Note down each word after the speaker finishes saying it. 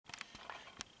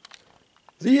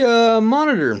The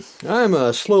monitor,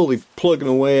 I'm slowly plugging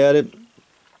away at it.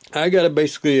 I got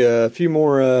basically a few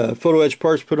more photo etch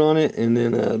parts put on it, and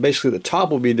then basically the top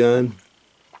will be done.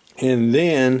 And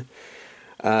then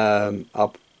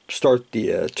I'll start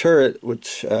the turret,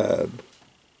 which I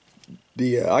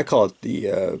call it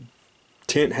the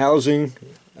tent housing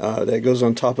that goes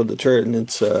on top of the turret, and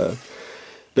it's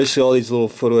basically all these little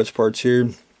photo etch parts here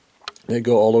that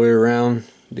go all the way around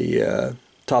the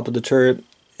top of the turret.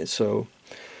 So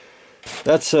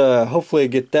that's hopefully I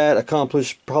get that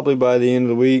accomplished probably by the end of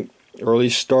the week, or at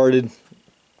least started.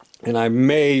 And I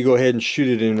may go ahead and shoot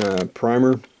it in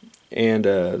primer, and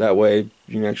that way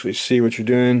you can actually see what you're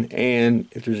doing, and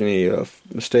if there's any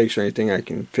mistakes or anything, I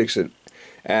can fix it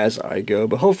as I go.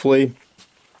 But hopefully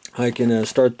I can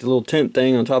start the little tent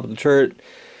thing on top of the turret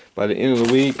by the end of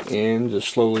the week and just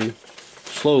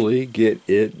slowly get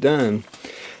it done.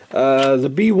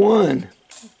 The B1,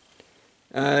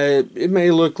 it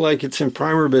may look like it's in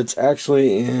primer, but it's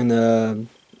actually in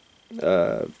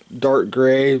dark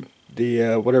gray,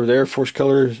 the whatever the Air Force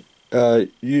color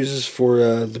uses for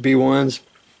the B1s.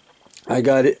 I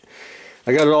got it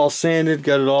all sanded,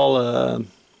 got it all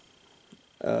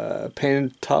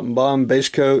painted top and bottom, base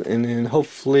coat, and then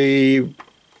hopefully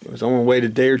I'm gonna wait a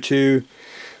day or two,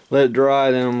 let it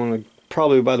dry. Then I'm gonna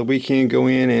probably by the weekend go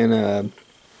in and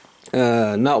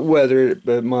not weather it,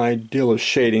 but my deal is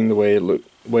shading the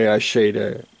way I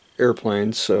shade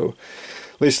airplanes. So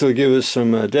at least it'll give us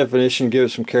some definition, give it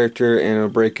some character, and it'll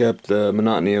break up the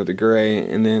monotony of the gray.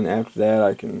 And then after that,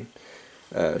 I can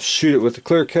shoot it with a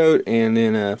clear coat and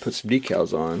then put some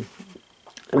decals on.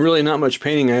 And really not much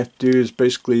painting I have to do, is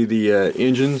basically the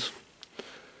engines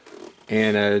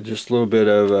and just a little bit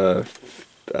of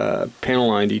panel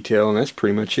line detail, and that's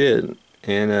pretty much it.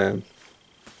 And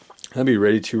I'll be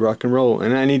ready to rock and roll.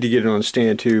 And I need to get it on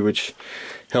stand too, which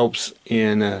helps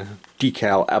in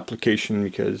decal application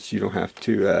because you don't have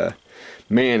to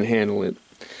manhandle it.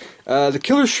 The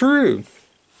killer shrew.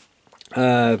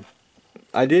 I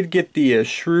did get the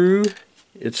shrew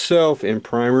itself in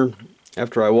primer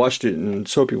after I washed it in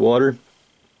soapy water.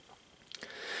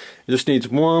 It just needs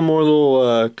one more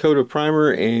little coat of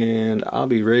primer, and I'll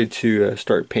be ready to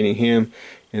start painting him.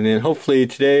 And then hopefully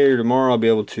today or tomorrow I'll be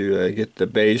able to get the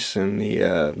base and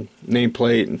the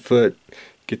nameplate and foot,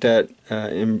 get that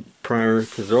in primer,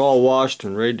 because they're all washed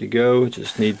and ready to go.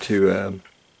 Just need to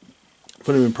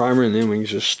put them in primer, and then we can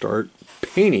just start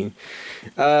painting.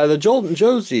 The Joltin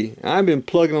Josie, I've been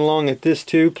plugging along at this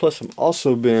too, plus I've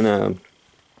also been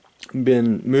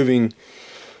moving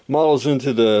models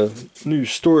into the new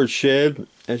storage shed.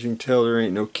 As you can tell, there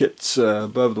ain't no kits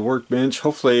above the workbench.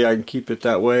 Hopefully I can keep it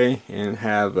that way and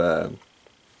have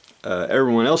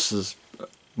everyone else's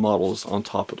models on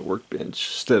top of the workbench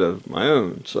instead of my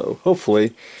own. So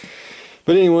hopefully.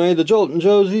 But anyway, the Joltin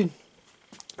Josie,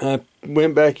 I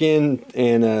went back in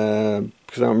and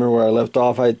because I don't remember where I left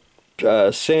off, I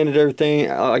sanded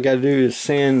everything. All I got to do is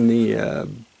sand the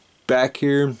back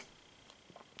here.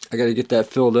 I got to get that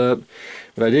filled up.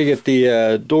 But I did get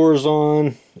the doors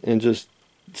on, and just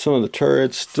some of the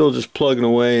turrets, still just plugging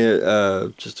away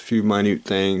at just a few minute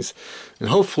things. And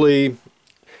hopefully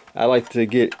I like to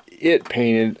get it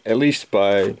painted at least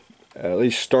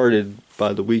started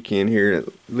by the weekend here, at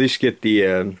least get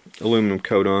the aluminum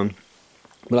coat on.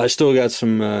 But I still got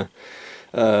some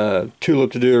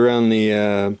tulip to do around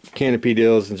the canopy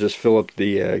deals and just fill up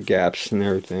the gaps and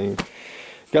everything.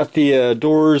 Got the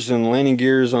doors and landing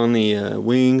gears on the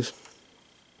wings.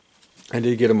 I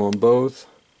did get them on both,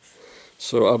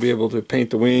 so I'll be able to paint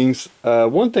the wings.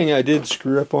 One thing I did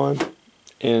screw up on,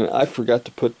 and I forgot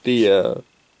to put the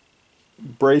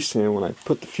brace in when I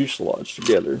put the fuselage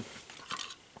together.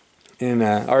 And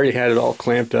I already had it all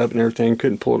clamped up and everything,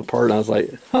 couldn't pull it apart, and I was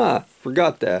like,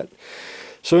 forgot that.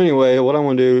 So anyway, what I'm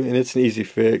going to do, and it's an easy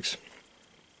fix,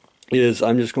 is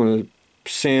I'm just going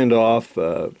to sand off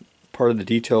part of the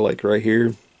detail like right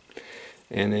here,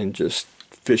 and then just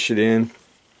fish it in,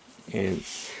 and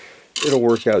it'll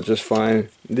work out just fine.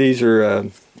 These are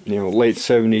late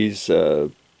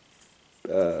 70s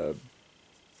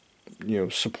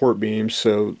support beams,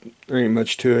 so there ain't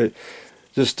much to it.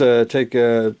 Just take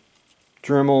a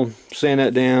Dremel, sand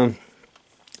that down,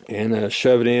 and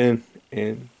shove it in,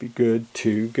 and be good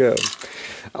to go.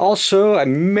 Also, I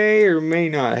may or may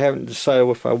not, I haven't decided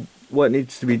what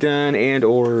needs to be done and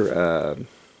or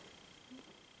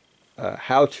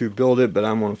how to build it, but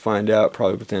I'm going to find out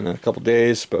probably within a couple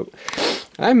days. But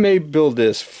I may build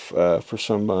this for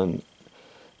someone.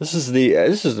 This is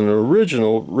an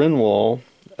original Renwall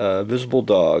visible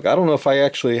dog. I don't know if I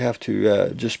actually have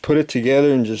to just put it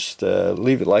together and just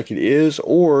leave it like it is,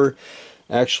 or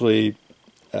actually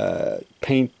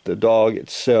paint the dog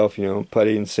itself, you know,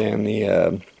 putty and sand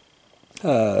the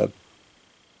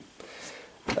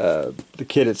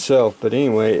kit itself. But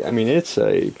anyway, I mean, it's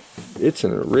an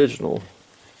original,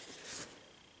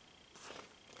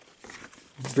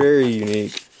 very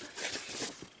unique.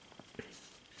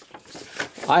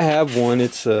 I have one.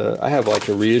 I have like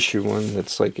a reissue one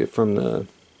that's like from the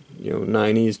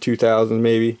 90s, 2000s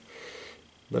maybe.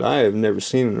 But I have never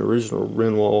seen an original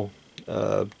Renwall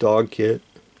dog kit.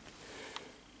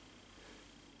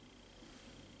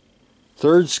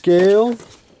 3rd scale.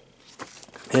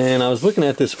 And I was looking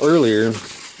at this earlier,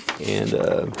 and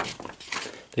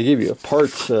they give you a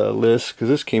parts list, because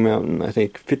this came out in, I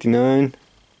think, '59.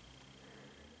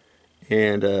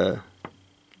 And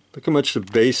look how much the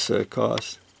base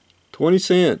costs. 20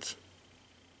 cents.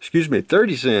 Excuse me,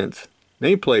 30 cents.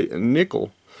 Nameplate, a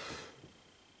nickel.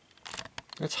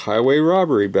 That's highway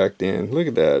robbery back then. Look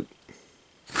at that.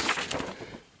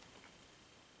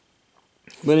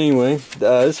 But anyway,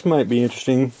 this might be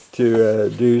interesting to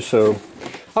do, so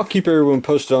I'll keep everyone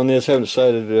posted on this. I haven't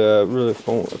decided really if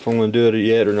I'm going to do it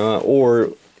yet or not,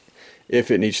 or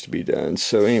if it needs to be done.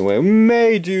 So anyway, we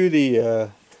may do the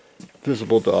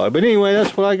visible dog. But anyway,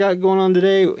 that's what I got going on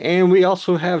today. And we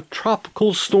also have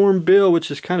Tropical Storm Bill, which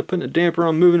is kind of putting a damper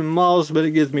on moving the models, but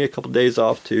it gives me a couple days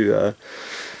off to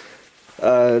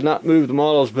not move the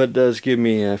models, but it does give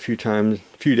me a few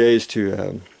days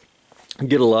to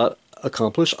get a lot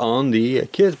accomplished on the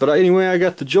kids. But anyway, I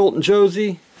got the Joltin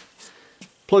Josie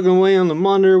plugging away on the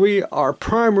monitor. We are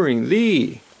primering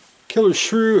the Killer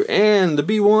Shrew and the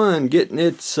B1, getting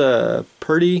its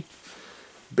pretty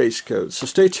base coat. So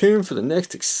stay tuned for the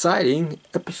next exciting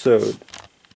episode.